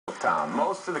Tom.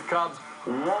 Most of the Cubs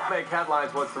won't make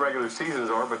headlines once the regular season is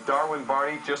over, but Darwin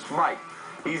Barney just might.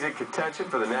 He's in contention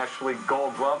for the National League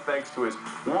Gold Glove thanks to his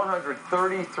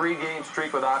 133-game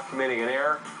streak without committing an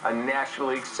error, a National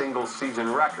League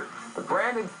single-season record. But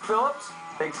Brandon Phillips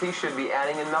thinks he should be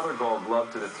adding another Gold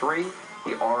Glove to the 3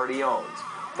 he already owns.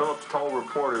 Phillips told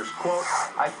reporters, quote,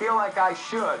 "I feel like I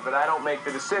should, but I don't make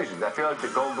the decisions. I feel like the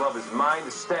Gold Glove is mine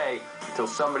to stay until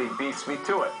somebody beats me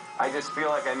to it. I just feel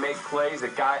like I make plays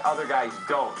that other guys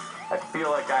don't. I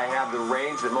feel like I have the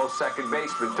range that most second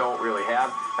basemen don't really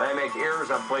have, and I make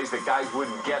errors on plays that guys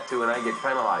wouldn't get to, and I get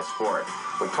penalized for it."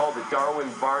 When told that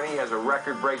Darwin Barney has a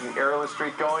record-breaking errorless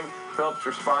streak going, Phillips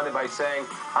responded by saying,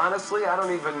 "Honestly, I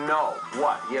don't even know."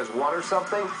 What, he has one or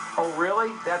something? "Oh,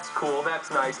 really? That's cool.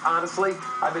 That's nice. Honestly,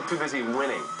 I've been too busy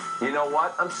winning." You know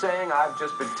what I'm saying? I've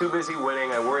just been too busy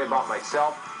winning. I worry about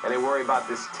myself, and I worry about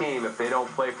this team. If they don't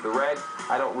play for the Reds,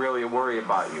 I don't really worry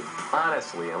about you.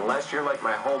 Honestly, unless you're like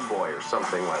my homeboy or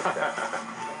something like that.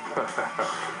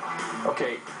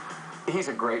 Okay, he's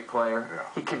a great player. Yeah.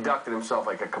 He conducted himself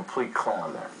like a complete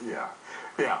clown there.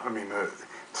 Yeah. I mean,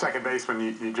 second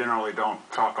baseman, you generally don't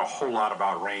talk a whole lot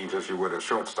about range as you would a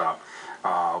shortstop.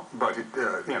 But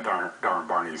Darwin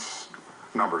Barney's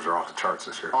numbers are off the charts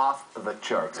this year. Off the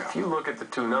charts. Yeah. If you look at the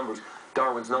two numbers,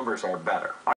 Darwin's numbers are better.